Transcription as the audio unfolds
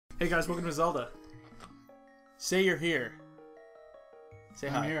Hey guys, welcome to Zelda. Say you're here. Say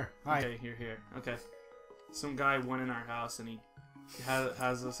hi. I'm here. Hi. Okay, you're here. Okay. Some guy went in our house and he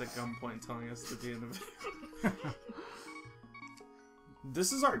has us at gunpoint telling us to be in the video.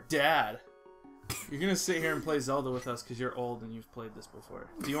 This is our dad. You're gonna sit here and play Zelda with us because you're old and you've played this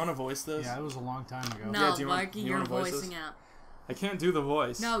before. Do you want to voice this? Yeah, it was a long time ago. No, Yeah, Marky, you're voicing out. I can't do the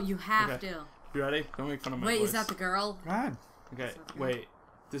voice. No, you have Okay. to. You ready? Don't make fun of my Wait, voice. is that the girl? Go ahead. Okay, okay. wait.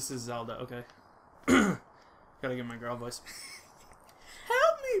 This is Zelda, okay. Gotta get my girl voice.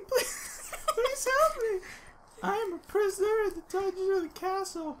 Help me, please! Please help me! I am a prisoner in the dungeon of the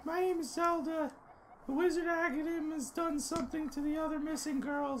castle. My name is Zelda. The wizard Aghanim has done something to the other missing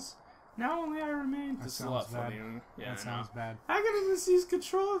girls. Now only I remain. That This is a sounds lot bad. funny. Yeah, That sounds bad. Aghanim has seized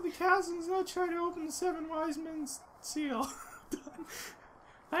control of the castle and is now trying to open the Seven Wise Men's seal.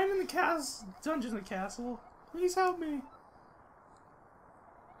 I am in the dungeon of the castle. Please help me.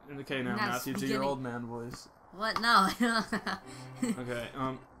 Okay, now That's Matthew, do your beginning. old man voice. What? No. Okay,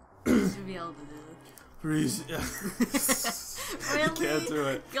 You should be able to do Freeze. this. I Really? can't do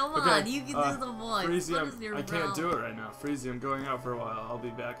it. Come on, Okay, you can do the voice. Freezy, What is your I can't do problem? it right now. Freezy, I'm going out for a while. I'll be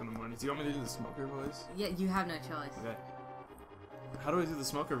back in the morning. Do you want me to do the smoker voice? Yeah, you have no choice. Okay. How do I do the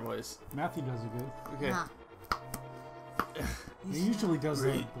smoker voice? Matthew does it good. Okay. Nah. He usually does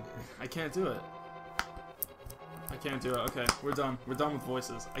that. I can't do it. I can't do it. Okay, we're done. We're done with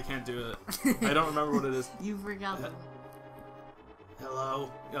voices. I can't do it. I don't remember what it is. You forgot.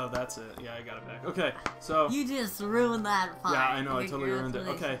 Hello? Oh, that's it. Yeah, I got it back. Okay, so... You just ruined that part. Yeah, I know. I Your totally ruined it.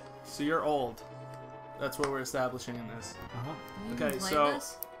 explanation. Okay, so you're old. That's what we're establishing in this. Uh-huh. You Okay, can play so-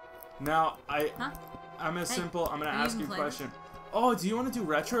 this? Now, Huh? I'm as Hey, simple. I'm gonna are you ask you a even playing question. Oh, do you want to do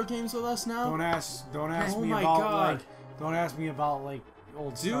retro games with us now? Don't ask Oh me my about God. like. Don't ask me about like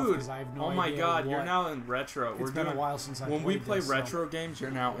old stuff Dude, because I have no oh idea. my God, you're what- now in retro. It's been a while since I When we played play this, so- retro games,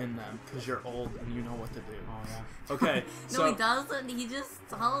 you're now in them because you're old and you know what to do. Oh yeah. Okay, No, so he doesn't. He just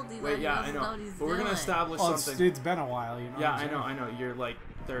told you that wait, he yeah, I doesn't know. what he's But we're gonna doing. establish Well, something. it's been a while, you know. Yeah, what I'm I know. saying? You're like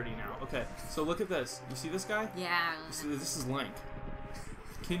 30 now. Okay, so look at this. You see this guy? Yeah. This is Link.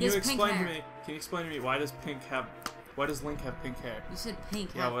 Can He you has pink explain to hair. me? Can you explain to me why does Link have pink hair? You said pink.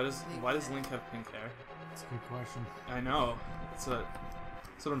 Yeah, not why does pink. Link have pink hair? That's a good question. I know. That's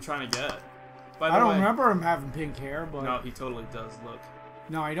what I'm trying to get. By the I don't way, remember him having pink hair, but No, he totally does. Look,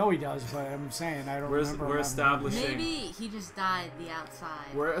 no, I know he does, but I'm saying I don't We're- remember. we're him having pink establishing- Maybe he just dyed the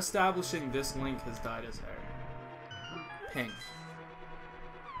outside. we're establishing this Link has dyed his hair pink.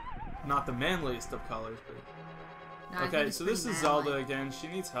 Not the manliest of colors, but No, I think okay. it's So this pretty is manly. Zelda again. She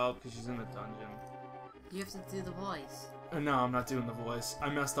needs help because she's in the dungeon. You have to do the voice. No, I'm not doing the voice. I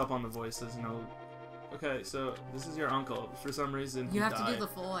messed up on the voices. No. Okay, so this is your uncle. For some reason, he You have died. to do the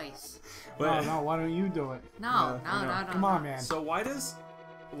voice. hair. Wait, No, why don't you do it? No, I no, know. no, no. Come on, man. So why just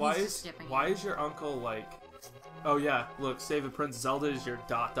skipping it. is your uncle like? Oh yeah, look, save the prince. Zelda is your ...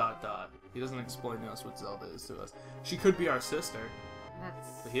 He doesn't explain to us what Zelda is to us. She could be our sister, That's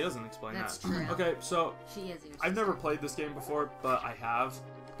but he doesn't explain That's that. true. Okay, so she is your I've never played this game before, but I have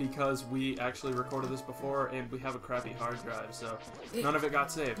because we actually recorded this before and we have a crappy hard drive, so It none of it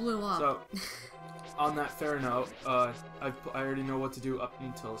got saved. blew up. So on that fair note, I already know what to do up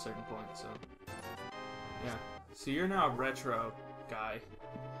until a certain point. So yeah. So you're now a retro guy.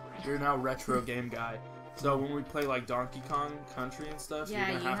 You're now a retro game guy. So when we play like Donkey Kong Country and stuff, Yeah,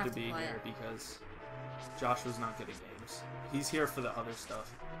 you're gonna you have to have to be play here it. because Joshua's not good at games. He's here for the other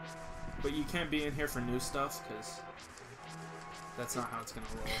stuff. But you can't be in here for new stuff because that's not how it's gonna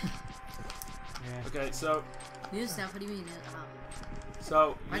roll. Yeah. Okay, so New stuff. What do you mean? me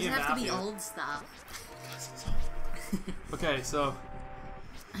Why does it and have to be Matthew. old stuff? Okay, so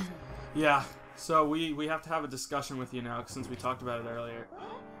yeah, so we have to have a discussion with you now since we talked about it earlier.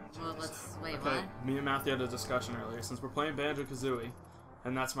 Well, let's wait. Okay, What? me and Matthew had a discussion earlier since we're playing Banjo-Kazooie,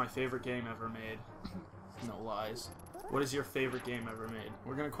 and that's my favorite game ever made. No lies. What is your favorite game ever made?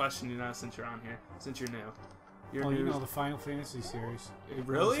 We're gonna question you now since you're on here, since you're new. You're Oh, new. you know the Final Fantasy series.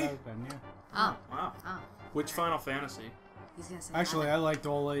 Really? Those have been, yeah. Oh. Wow. Oh. Which Final Fantasy? He's gonna say. Actually, that. I liked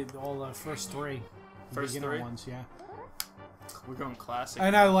all the first three. The First beginner three? ones, yeah. We're going classic.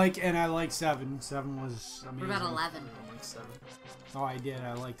 And I like 7. 7 was amazing. What about 11? I don't like 7. Oh, I did.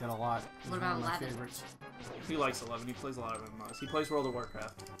 I liked it a lot. It was What about one of my 11? favorites. He likes 11. He plays a lot of MMOs. He plays World of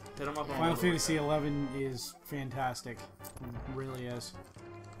Warcraft. Hit him up on Final World of Fantasy Warcraft. 11 is fantastic. It really is.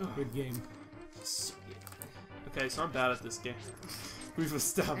 Good game. Okay, so I'm bad at this game. We've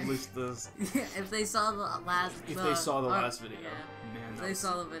established this. If they saw the last. If they saw the last video, Yeah. man, If that they was,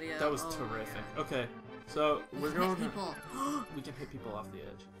 saw the video. that was oh my terrific. God. Okay, so We we're can going. hit people. We can hit people off the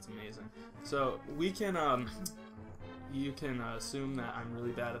edge. It's amazing. So we can you can assume that I'm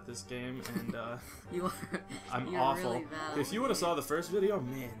really bad at this game, and You are. I'm You're awful. really bad If at you would have the saw the first video,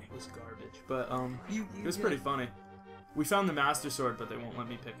 man, it was garbage. But You it was pretty funny. We found the Master Sword, but they won't let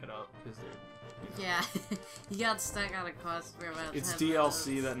me pick it up because they're. Yeah, you got stuck on a quest for about It's 10 DLC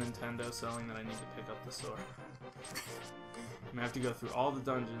minutes. that Nintendo's selling that I need to pick up the sword. And I have to go through all the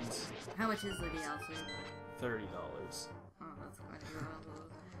dungeons. How much is the DLC? $30. Oh, that's quite good.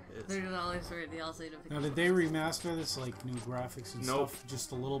 It's, $30 for a DLC to pick Now, up. did they remaster this, like, new graphics and Nope. stuff?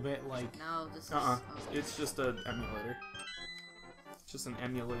 Just a little bit, like... No, just It's just an emulator. It's just an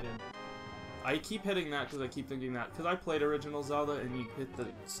emulated. I keep hitting that because I keep thinking that because I played original Zelda and you hit the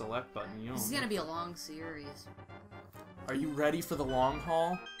select button. You know. This is gonna be a long series. Are you ready for the long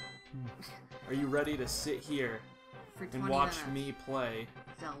haul? Are you ready to sit here For 20 and watch minutes. me play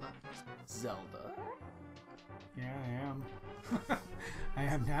Zelda. Zelda? Yeah, I am. I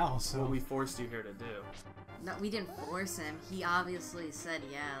am now, so... What we forced you here to do. No, we didn't force him. He obviously said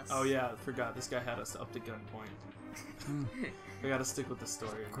yes. Oh yeah, I forgot. This guy had us up to gunpoint. I gotta stick with the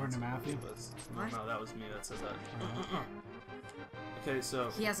story. According to Matthew? What? No, that was me that said that. Okay, so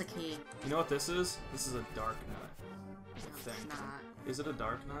He has a key. you know what this is? This is a dark nut. I No, it's think. not. Is it a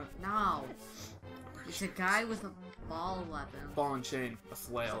dark nut? No. It's a guy with a ball weapon. Ball and chain, a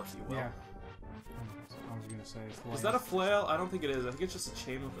flail, if you will. Yeah. I was gonna say... Is that a flail? I don't think it is. I think it's just a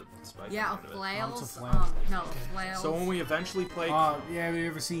chain with a spike. Yeah, on a the end of it. flail. Oh, it's a flail. No, a flail. So when we eventually play, yeah, have you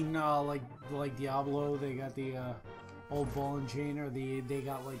ever seen, like Diablo? They got the, old ball and chain, or they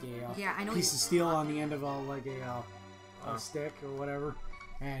got, like, a yeah, I know piece he's of steel on the end of a Oh. stick or whatever,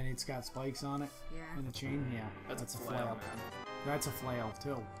 and it's got spikes on it, Yeah. and the chain, yeah. that's a flail, man. That's a flail,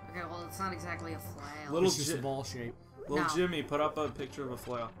 too. Okay, well, it's not exactly a flail. Little It's just a Ji- ball shape. Little No. Jimmy, put up a picture of a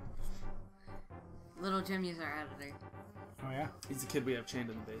flail. Little Jimmy's our editor. Oh, yeah? He's the kid we have chained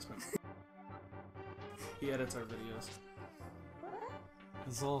in the basement. He edits our videos.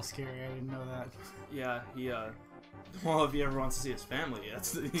 It's a little scary, I didn't know that. Yeah, he, well, if he ever wants to see his family,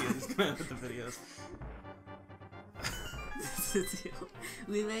 he's gonna edit the videos.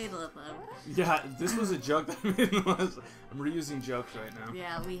 We made with them. Yeah, this was a joke that I made in the last. I'm reusing jokes right now.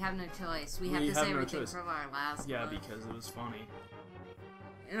 Yeah, we have no choice. We have We to have say no everything choice. from our last Yeah, one. because it was funny.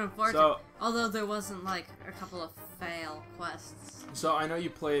 And unfortunately, So, although there wasn't like a couple of fail quests. so I know you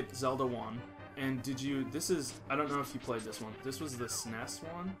played Zelda 1, and did you, I don't know if you played this one. This was the SNES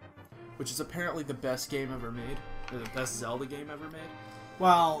one, which is apparently the best game ever made, or the best Zelda game ever made.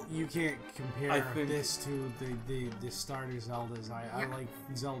 Well, you can't compare I think- this to the starter Zeldas. I Yeah. like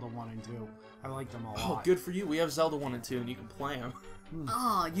Zelda 1 and 2. I like them a Oh, lot. good for you. We have Zelda 1 and 2, and you can play them.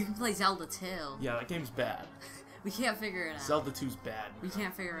 Oh, you can play Zelda 2. Yeah, that game's bad. We can't figure it out. Zelda 2's bad. We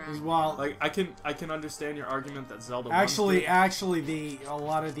can't figure it out. Well, Like, I can understand your argument that Zelda 1's actually, good. a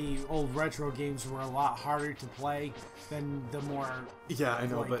lot of the old retro games were a lot harder to play than the more Yeah, I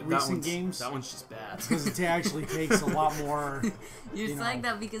know, like, but that recent one's, games. that one's just bad. because it actually takes a lot more. You're you saying know.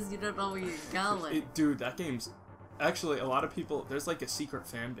 that because you don't know where you're going. Dude, that game's... Actually, a lot of people... There's, like, a secret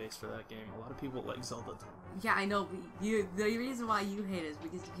fan base for that game. A lot of people like Zelda 2. Yeah, I know. But the reason why you hate it is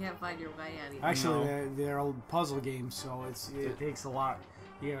because you can't find your way anymore. Actually, No. they're old puzzle games, so it takes a lot.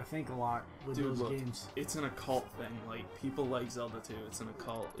 You gotta think a lot with Dude, those look, games. it's an occult thing. Like, people like Zelda 2. It's an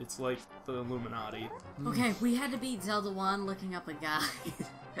occult. It's like the Illuminati. Okay, we had to beat Zelda 1 looking up a guide.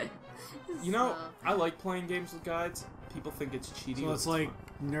 You know, So- I like playing games with guides. People think it's cheating. So but it's like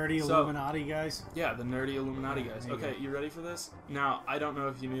fun. nerdy So- Illuminati guys. Yeah, the nerdy Illuminati Yeah, guys. there you Okay, go. you ready for this? Now, I don't know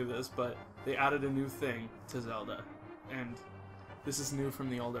if you knew this, but they added a new thing to Zelda. And this is new from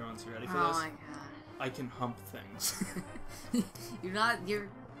the older ones. You ready for Oh this? my I can hump things. god. You're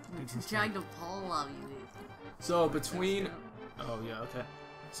Interesting. trying to pull on you. So between... Oh, yeah, okay.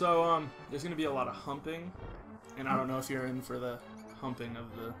 So, there's gonna be a lot of humping. And I don't know if you're in for the humping of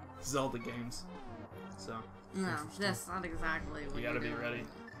the Zelda games. So, No, that's not exactly what you you're gotta be doing. ready.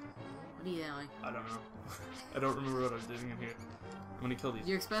 What are you doing? I don't know. I don't remember what I'm doing in here. I'm gonna kill these.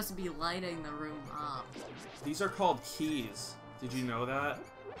 You're supposed to be lighting the room up. These are called keys. Did you know that?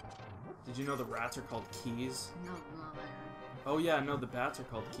 Did you know the rats are called keys? No, not there. Oh yeah, no, the bats are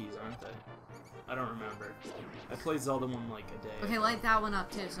called keys, aren't they? I don't remember. I played Zelda 1 like a day Okay, ago. light that one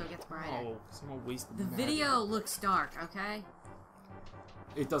up too so it gets brighter. Oh, someone wasted The magic. video looks dark, okay?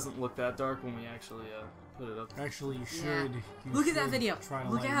 It doesn't look that dark when we actually put it up. Actually, you Yeah. should. You Look at that should video. try to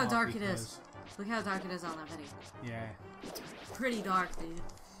Look at lighten how up dark it because- is. Look how dark it is on that video. Yeah. Pretty dark, dude.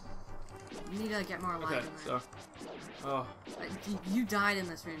 You need to get more light Okay, in there. so... Oh, You died in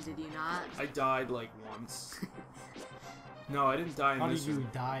this room, did you not? I died like once. No, I didn't die in How did this you room.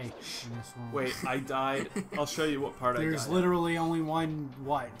 die in this room? Wait, I died... I'll show you what part I died. There's literally only one,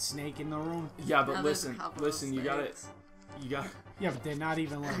 snake in the room? Yeah, but Now there's a listen, couple of you gotta... snakes. You got. Yeah, but they're not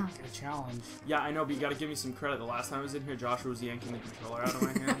even like a challenge. Yeah, I know, but you gotta give me some credit. The last time I was in here, Joshua was yanking the controller out of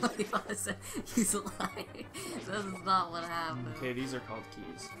my hand. He wasn't. He's lying. That is not what happened. Okay, these are called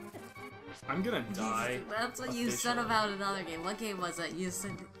keys. I'm gonna die. That's what you said about another game. What game was it? You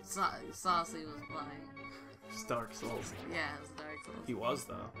said Saucy was playing. It's Dark Souls. Yeah, it was Dark Souls. He was,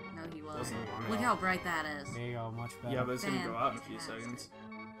 though. No, he wasn't. Wasn't long Look ago. how bright that is. There you go, much better. Yeah, but it's gonna go out in a few Fantastic. seconds.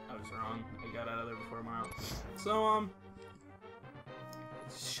 I was wrong. I got out of there before my out. So,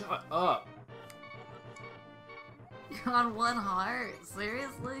 shut up. You're on one heart?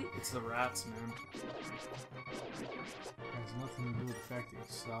 Seriously? It's the rats, man. Has nothing to do with the fact that you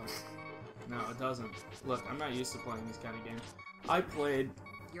suck. No, it doesn't. Look, I'm not used to playing these kind of games. I played...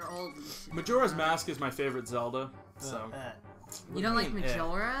 You're old. You should Majora's know. Mask is my favorite Zelda, so... You don't like What do you mean,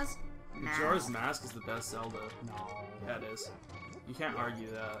 Majora's? Majora's Mask is the best Zelda. No. Yeah, it is. You can't argue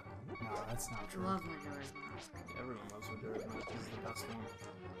that. No, that's not I true. love Majora's Mask. Everyone loves Majora's Mask. This is the best one.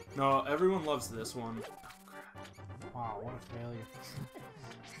 No, everyone loves this one. Wow, what a failure.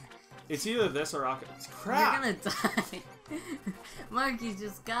 It's either this or Crap! You're gonna die. Marky,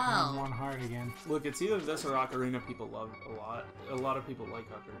 just go. I'm one heart again. Look, it's either this or Ocarina people love a lot. A lot of people like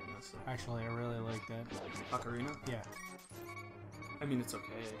Ocarina, so... Actually, I really like that. Ocarina? Yeah, I mean, it's okay.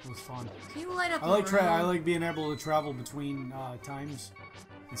 it was fun. Can you light up I the like room? I like being able to travel between times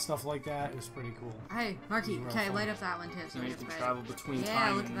and stuff like that. It was pretty cool. Hey, Marky, It was real okay, fun. light up that one too. So You know, you it's can bright. travel between Yeah,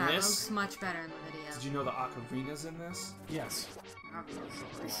 time look at and that. That this. looks much better in the video. Did you know the Ocarina's in this? Yes,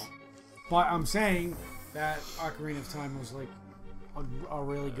 Obviously. but I'm saying that Ocarina of Time was like a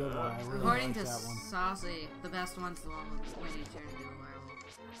really good one. I really According liked to that one. Saucy, the best one's the one when you turn into a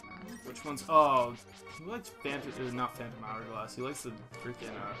werewolf. Which one's... Oh, he likes Phantom... not Phantom Hourglass. He likes the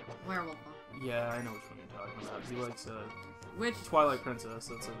freaking... Werewolf one. Yeah, I know which one you're talking about. He likes Which? Twilight Princess.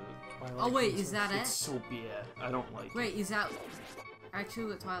 That's a... Twilight Oh wait, Princess. is that It's it? so bad. I don't like Wait, it. is that actually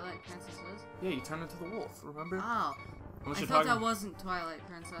what Twilight Princess is? Yeah, you turn into the wolf, remember? Oh, Unless I you're thought talking... that wasn't Twilight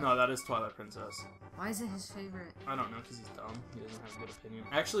Princess. No, that is Twilight Princess. Why is it his favorite? I don't know, because he's dumb. He doesn't have a good opinion.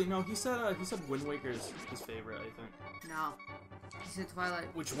 Actually, no, he said Wind Waker is his favorite, I think. No. He said Twilight.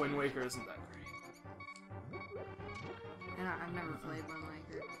 Which Wind Waker isn't that great. And I've never played Wind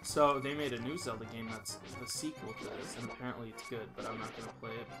Waker. So, they made a new Zelda game that's the sequel to this, and apparently it's good, but I'm not gonna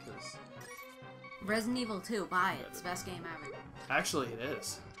play it because... Resident Evil 2, buy it. It's the best game ever. Actually, it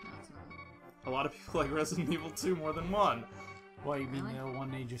is. No, it's not. A lot of people like Resident Evil 2 more than one. What, you mean Really? the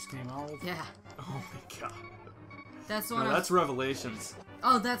one they just came out with? Yeah. Oh my god. That's the No, one I was... that's Revelations.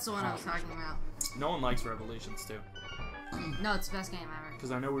 Oh, that's the one I was talking about. No one likes Revelations 2. No, it's the best game ever.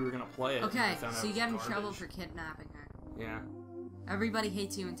 Because I know we were gonna play it. and Okay, I found out so you it was get in garbage. trouble for kidnapping her. Yeah. Everybody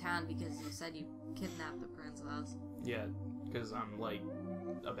hates you in town because you said you kidnapped the princess. Yeah, because I'm, like,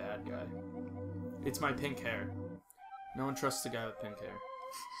 a bad guy. It's my pink hair. No one trusts a guy with pink hair.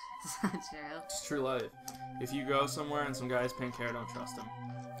 It's not true. It's true life. If you go somewhere and some guy has pink hair, don't trust him.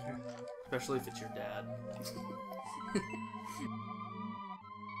 Especially if it's your dad.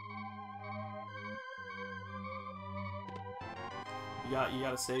 You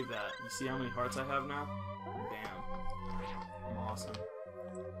gotta save that. You see how many hearts I have now? Bam. I'm awesome.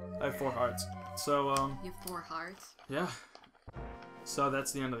 I have 4 hearts. So, You have 4 hearts. yeah. So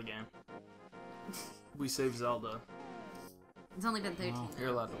that's the end of the game. We saved Zelda. It's only been 13 Wow. minutes. You're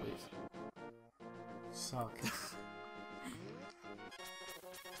allowed to leave. Suck.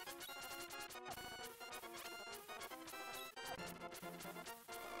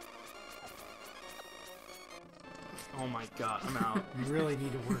 Oh my god, I'm out. You really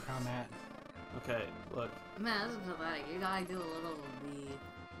need to work on that. Okay, look. Man, this is pathetic. You gotta do a little bee.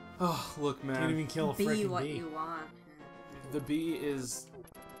 Oh, look, Can't man. even kill a Be freaking what bee. you want. The bee is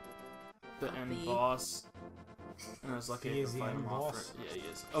the A end bee? boss. And I was lucky He I is could the fight end him off. boss? Yeah, he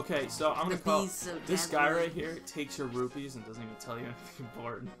is. Okay, so I'm The gonna call bee's so this guy deadly. right here takes your rupees and doesn't even tell you anything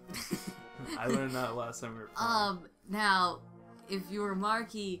important. I learned that last time we were playing. Now, if you were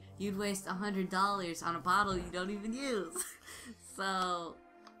Marky, you'd waste $100 on a bottle you don't even use. So.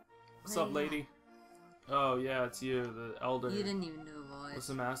 What's up, lady? Oh yeah, it's you, the elder. You didn't even do a voice. What's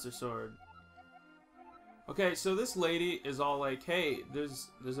the master sword? Okay, so this lady is all like, "Hey, there's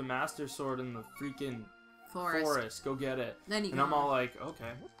a master sword in the freaking forest. Go get it." Then you And go. I'm all like,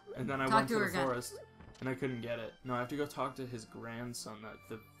 "Okay." And then I Talk went to to her the again. forest, and I couldn't get it. No, I have to go talk to his grandson,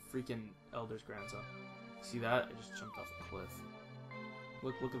 the freaking elder's grandson. See that? I just jumped off a cliff.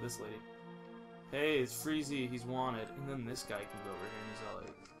 Look at this lady. Hey, it's Freezy. He's wanted. And then this guy comes over here, and he's all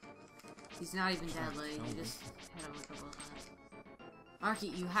like, He's not even deadly. You just hit him with a bullet. Marky,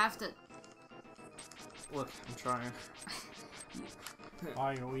 you have to. "Look, I'm trying." Oh,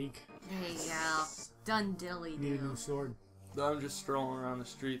 you're weak. There you go. Done dilly Need a new do. sword. I'm just strolling around the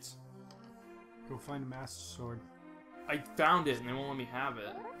streets. Go find a master sword. I found it and they won't let me have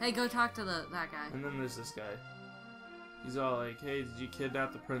it. Hey, go talk to that guy. And then there's this guy. He's all like, "Hey, did you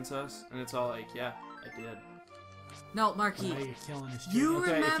kidnap the princess?" And it's all like, "Yeah, I did." No, Marky. Now you're killing his You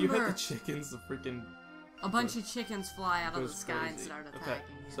chicken. Okay, if you hit remember- the chickens, the freaking A bunch of chickens fly out of the goes sky and crazy. start Okay,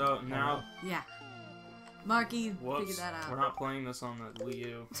 attacking you. so now, Yeah. Marky, whoops, figure that we're out. not playing this on the Wii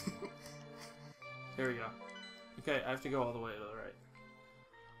U. Here we go. Okay, I have to go all the way to the right.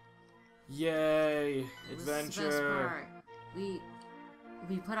 Yay! This is the best Adventure! part.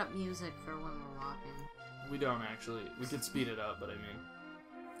 We put up music for when we're walking. We don't actually. We could speed it up, but I mean,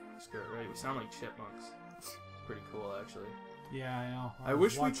 screw it, right? We sound like chipmunks. It's pretty cool, actually. Yeah, I know. I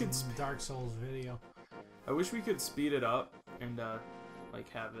was wish we watching could Dark Souls video. I wish we could speed it up and like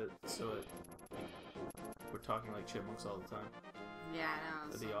have it so it we're talking like chipmunks all the time. Yeah, I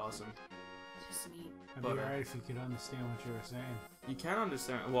know. That'd be awesome. It's just neat. I'd But, be alright if you could understand what you were saying. You can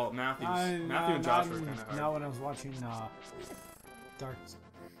understand. Well, Matthew and Not Josh were kind of hard. Not when I was watching Dark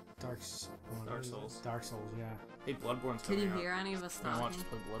Dark Souls. Dark Souls, yeah. Hey, Bloodborne's Can coming you out. hear any of us I want talking? to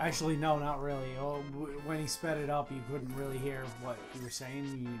play Bloodborne. Actually, no, not really. Oh, when he sped it up, you couldn't really hear what you were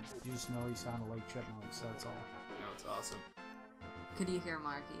saying. You just know he sounded like chipmunks. That's all. No, it's awesome. Could you hear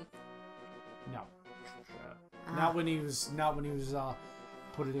Marky? No, Yeah. not when he was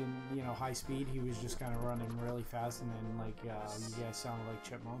put it in high speed. He was just kind of running really fast, and then you guys sounded like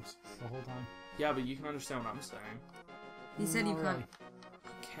chipmunks the whole time. Yeah, but you can understand what I'm saying. He said you Not couldn't. really.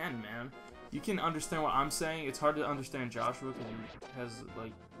 You can, man. You can understand what I'm saying. It's hard to understand Joshua because he has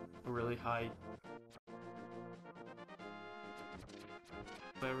like a really high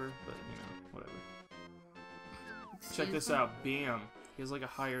whatever, but whatever. Check Excuse this me? out. Bam. He has like a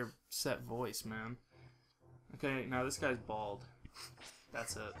higher set voice, man. Okay, now this guy's bald.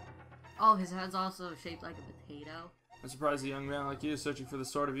 That's it. Oh, his head's also shaped like a potato. I'm surprised a young man like you is searching for the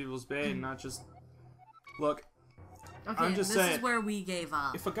sword of evil's bane, and not just... Look, Okay, I'm just this saying, is where we gave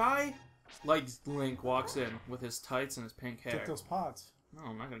up. if a guy like Link walks in with his tights and his pink hair... Get those pots. No,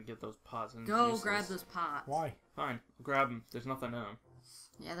 I'm not gonna get those pots. And Go grab those pots. Why? Fine, I'll grab them. There's nothing in them.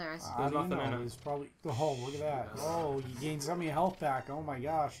 Yeah, there is. I don't nothing know. in it. There's probably. Oh, look at that. Oh, you gained some of your health back. Oh my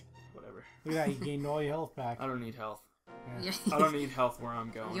gosh. Whatever. Look at that. You gained all your health back. I don't need health. Yeah. I don't need health where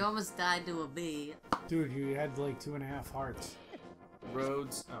I'm going. You almost died to a bee. Dude, you had like 2.5 hearts.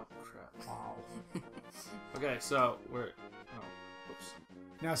 Roads. Oh, crap. Wow. Okay, so we're... Oh, whoops.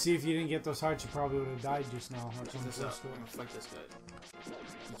 Now, see, if you didn't get those hearts, you probably would have died just now. Or Check something this out. close to I'm it. gonna fight this guy.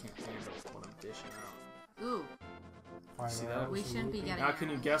 He can't handle what I'm dishing out. Ooh, Fire See that? arrows, we shouldn't be looping. getting Now, can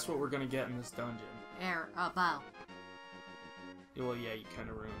you arrows. guess what we're gonna get in this dungeon? bow. Well, yeah, you kind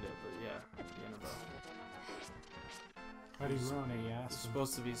of ruined it, but yeah, Annabelle. How do you ruin it, you It's ass?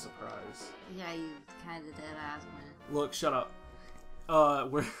 supposed to be a surprise. Yeah, you kind of did ask me. Look, shut up.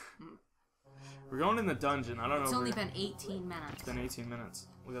 We're going in the dungeon. I don't know. It's if only we're- been 18 minutes. It's been 18 minutes.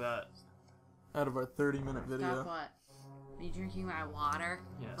 Look at that. Out of our 30-minute video. Stop what? Are you drinking my water?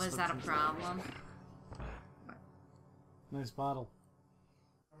 Yeah, Was stop that a drinking problem? Nice bottle.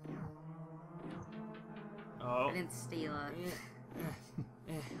 Oh. I didn't steal it.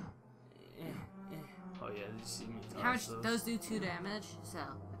 Oh yeah, did you see me? How much? those? Those do 2 damage, so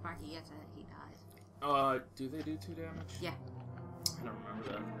if Marky gets it, he dies. Do they do 2 damage? Yeah, I don't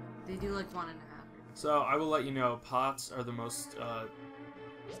remember that. they do like 1.5. So I will let you know, pots are the most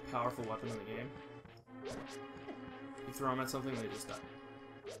powerful weapon in the game. You throw them at something, they just die.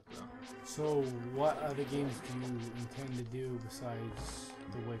 So, So, what other games do you intend to do besides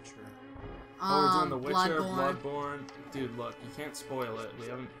The Witcher? oh, we're doing The Witcher, Bloodborne. Bloodborne. Dude, look, you can't spoil it. We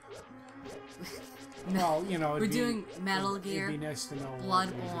haven't. Well, We're doing Metal Gear, It'd be nice to know what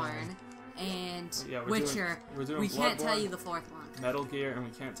these are. Bloodborne, and Yeah, Witcher. We're doing We can't tell Bloodborne, you the 4th one. Metal Gear, and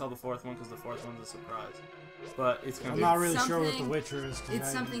we can't tell the 4th one because the 4th one's a surprise. But it's gonna I'm be. not really sure what The something- Witcher is. 'Cause I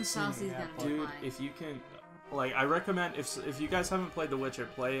it's haven't something seen it Chelsea's yet, gonna but- do. Dude, Fine. if you can, like, I recommend if you guys haven't played The Witcher,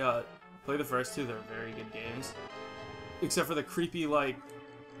 play the first 2. They're very good games, except for the creepy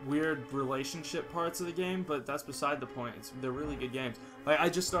weird relationship parts of the game. But that's beside the point. They're really good games. Like I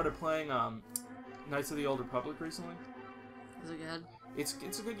just started playing Knights of the Old Republic recently. Is it good?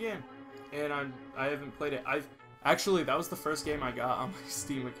 It's a good game, and I haven't played it. That was the first game I got on my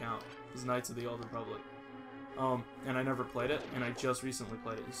Steam account. Was Knights of the Old Republic. And I never played it, and I just recently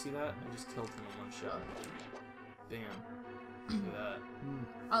played it. You see that? I just killed him in one shot. Bam. Look at that.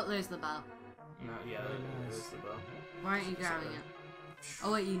 Oh, there's the bow. No, yeah, Very there's nice. the bow. Why aren't you grabbing Sorry. it?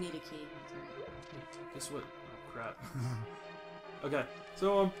 Oh wait, you need a key. That's right. Guess what? Oh, crap. Okay,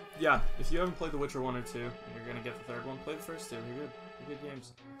 so yeah, if you haven't played The Witcher 1 or 2, and you're gonna get the third one, play the first two. They're good. They're good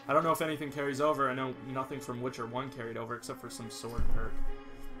games. I don't know if anything carries over. I know nothing from Witcher 1 carried over except for some sword perk.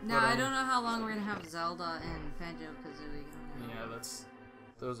 No, I don't know how long we're gonna have Zelda and Banjo-Kazooie. Yeah,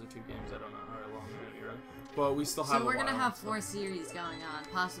 those are two games I don't know how long they're gonna be running. But we still have. So we're gonna have 4 series going on,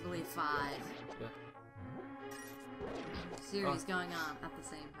 possibly 5. Yeah. Series going on at the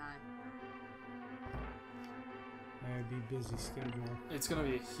same time. It'd be busy schedule. It's gonna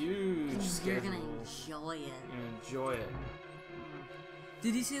be a huge schedule. You're gonna enjoy it. You're gonna enjoy it.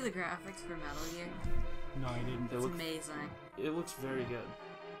 Did you see the graphics for Metal Gear? No, I didn't. It's amazing. It looks very good.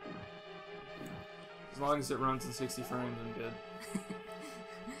 As long as it runs in 60 frames, I'm good.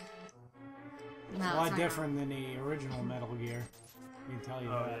 No, it's a lot different than the original Metal Gear. I can tell you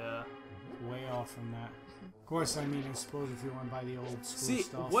that. Yeah. It's way off from that. Of course, I mean, I suppose if you went by the old school See,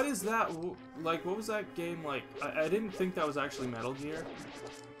 stuff. what is that? Like, what was that game like? I didn't think that was actually Metal Gear.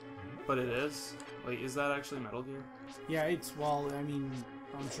 But it is? Like, is that actually Metal Gear? Yeah, it's, well, I mean,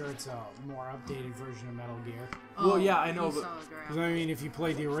 I'm sure it's a more updated version of Metal Gear. Well, yeah, I know, but... Because, I mean, if you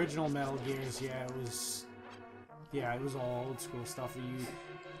played the original Metal Gears, yeah, it was... Yeah, it was all old school stuff. You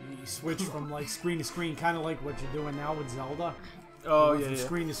switch from, like, screen to screen, kind of like what you're doing now with Zelda. Oh, yeah,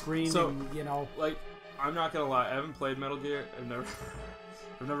 screen to screen, so, and, you know... Like, I'm not gonna lie, I haven't played Metal Gear. I've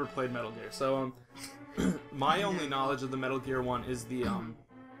never played Metal Gear. So, my only knowledge of the Metal Gear one is the,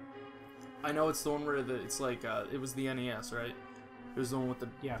 I know it's the one where it's like, it was the NES, right? It was the one with the...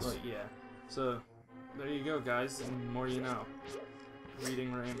 Yes. Like, yeah. So, there you go, guys. The more you know.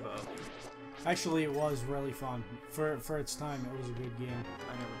 Reading Rainbow. Actually, it was really fun. For its time, it was a good game.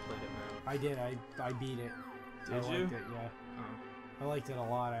 I never played it, man. I did. I beat it. Did I you? liked it, yeah. Oh. I liked it a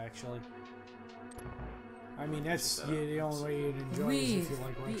lot, actually. I mean, that's the only way you'd enjoy it is if you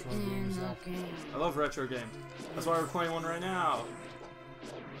like retro games, though. I love retro games. That's why we're playing one right now.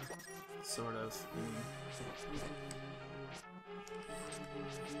 Sort of.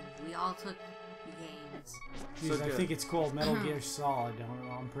 We all took games. Jeez, So I think it's called Metal Gear Solid.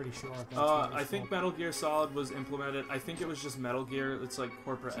 I'm pretty sure. If that's what I it's think called. Metal Gear Solid was implemented. I think it was just Metal Gear. It's like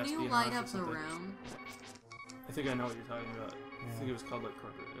corporate Can espionage you light up or the something. room? I think I know what you're talking about. Yeah. I think it was called like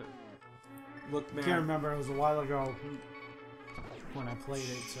corporate. Look, man. I can't remember. It was a while ago when I played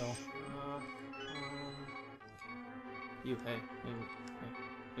it. So. You, hey,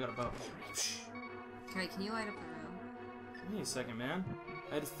 you got a bow. Okay, can you light up the room? Give me a second, man.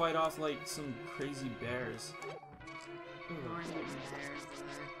 I had to fight off like some crazy bears. Ooh. There weren't even bears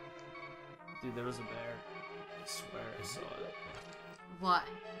there. Dude, there was a bear. I swear I saw it. What?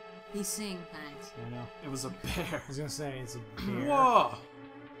 He's seeing things. I know. It was a bear. I was gonna say it's a bear. Whoa!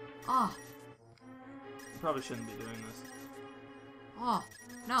 Oh! Probably shouldn't be doing this. Oh!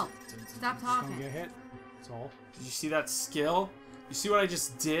 No! Stop Just don't talking. get hit. That's all. Did you see that skill? You see what I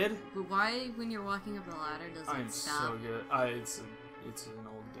just did? But why, when you're walking up the ladder, does I'm it stop? so good. It's an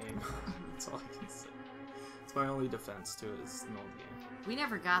old game. That's all I can say. It's my only defense to it. It's an old game. We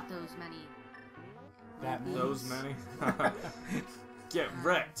never got those many. That rupees. Those many? Get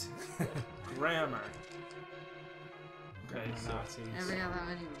wrecked. Grammar. Okay, so Nazis. Never got that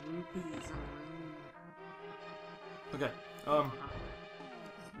many rupees on the room. okay.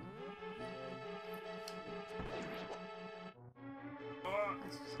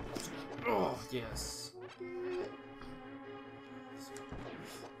 Oh yes.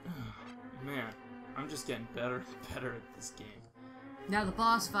 Man, I'm just getting better and better at this game. Now the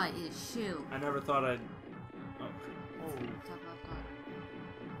boss fight is shoot. I never thought I'd. Oh.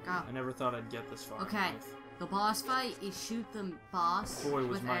 Go. I never thought I'd get this far. in Okay. life. The boss fight is shoot the boss Boy, was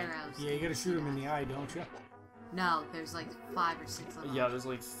with mine. arrows. Yeah, you gotta shoot him in the eye, don't you? No, there's like 5 or 6 of them. Yeah, there's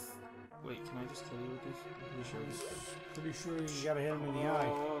like. Wait, can I just kill you with these? Are you sure? Pretty sure you gotta hit him in the eye.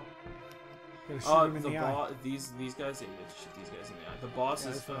 Oh. Gotta shoot him in The the eye. these guys. Yeah, you have to shoot these guys in the eye. The boss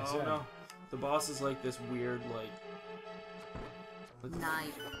Yeah, is. that's what I Oh said. no. The boss is like this weird like.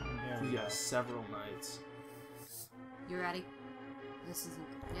 Knife. There we Yeah, go. several nights. You ready? This isn't.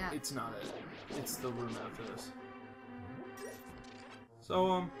 Yeah. It's not it. It's the room after this.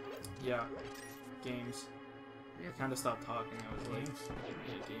 So, yeah. Games. I kind of stopped talking. I was like, Games?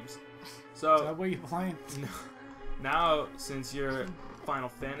 yeah, games. Is So, that what you're playing? now, since you're Final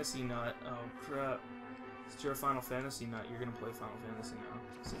Fantasy nut, oh crap. Since you're a Final Fantasy nut, you're gonna play Final Fantasy now,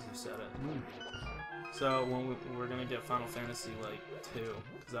 since you said it. So, when we're gonna get Final Fantasy, like, 2,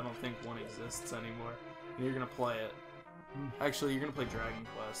 because I don't think 1 exists anymore, and you're gonna play it. Actually, you're gonna play Dragon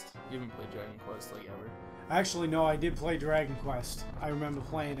Quest. You haven't played Dragon Quest, like, ever. Actually, no, I did play Dragon Quest. I remember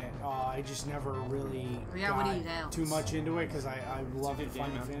playing it. I just never really Yeah, what do got you know? too much into it because I love the good game,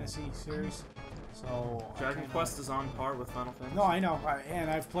 Final man. Fantasy series. So Dragon Quest is on par with Final Fantasy. No, I know, and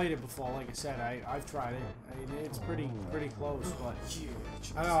I've played it before. Like I said, I've tried it. It's pretty close, but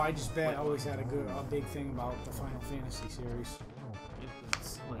I don't know. I just always had a big thing about the Final Fantasy series.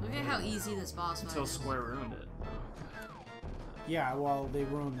 It's like, Look at how easy this boss fight until is. Square ruined it. Yeah, well, they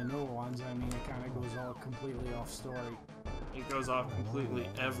ruined the new ones. I mean, it kind of goes all completely off story. It goes off completely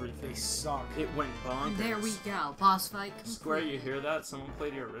everything. They suck. It went bonkers. There we go. Boss fight complete. Square, you hear that? Someone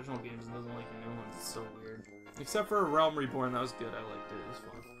played your original games and doesn't like the new ones. It's so weird. Except for Realm Reborn, that was good. I liked it. It was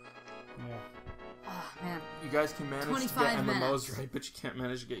fun. Yeah. Oh, man. You guys can manage to 25 get MMOs minutes. right, but you can't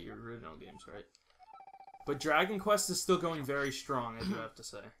manage to get your original games right. But Dragon Quest is still going very strong, I do have to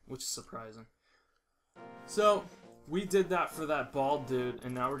say, which is surprising. So, we did that for that bald dude,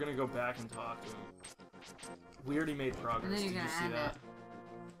 and now we're gonna go back and talk to him. We already made progress. And then you're Did you gonna see end that?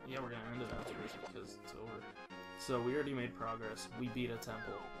 it. Yeah, we're gonna end it afterwards because it's over. So we already made progress. We beat a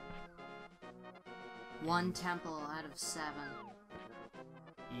temple. 1 temple out of 7.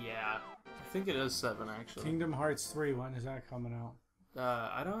 Yeah, I think it is 7 actually. Kingdom Hearts 3. When is that coming out?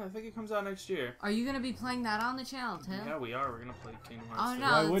 I think it comes out next year. Are you gonna be playing that on the channel too? Yeah, we are. We're gonna play Kingdom Oh Hearts 3.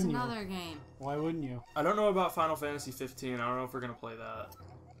 no, Why it's wouldn't you? another game. Why wouldn't you? I don't know about Final Fantasy 15. I don't know if we're gonna play that.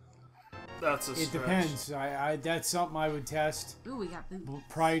 That's a It stretch. depends. That's something I would test Ooh, we got boot.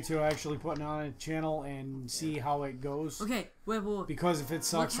 prior to actually putting on a channel and see how it goes. Okay, wait. Because if it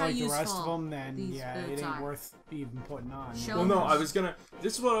sucks how like the rest useful of them, then these yeah, it boots ain't are. worth even putting on. Show Well, no, us. I was gonna.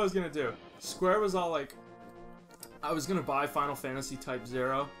 This is what I was gonna do. Square was all like, I was gonna buy Final Fantasy Type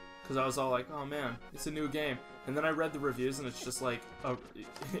 0 because I was all like, oh man, it's a new game. And then I read the reviews and it's just like,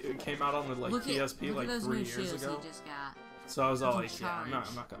 it came out on the like look PSP at like those 3 new years shoes ago. he just got. So I was all You like, can yeah, I'm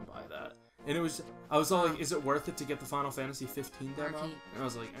charge. not gonna buy that. And I was all like, is it worth it to get the Final Fantasy 15 demo? Marquee. And I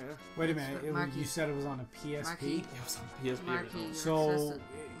was like, eh. Wait a minute. Marquee. You said it was on a PSP. Marquee. It was on PSP Marquee. originally. So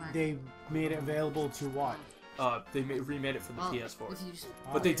they made it available to what? They remade it for the Well, PS4. if you just,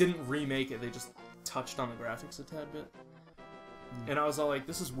 But they didn't remake it, they just touched on the graphics a tad bit. And I was all like,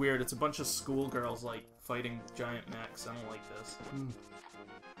 this is weird, it's a bunch of schoolgirls, like, fighting giant mechs, I don't like this.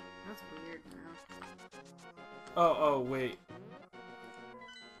 that's weird now. Oh, wait.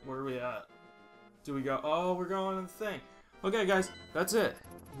 Where are we at? Do we go? Oh, we're going on the thing. Okay, guys, that's it.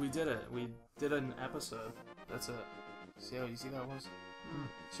 We did it. We did an episode. That's it. See how easy that was?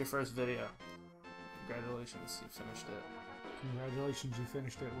 It's your first video. Congratulations, you finished it. Congratulations, you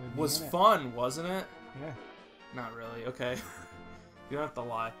finished it with me Was in it. fun, wasn't it? Yeah. Not really. Okay. You don't have to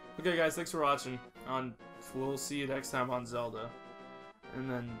lie. Okay, guys, thanks for watching. We'll see you next time on Zelda. And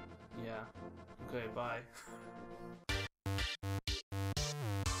then, yeah. Okay, bye.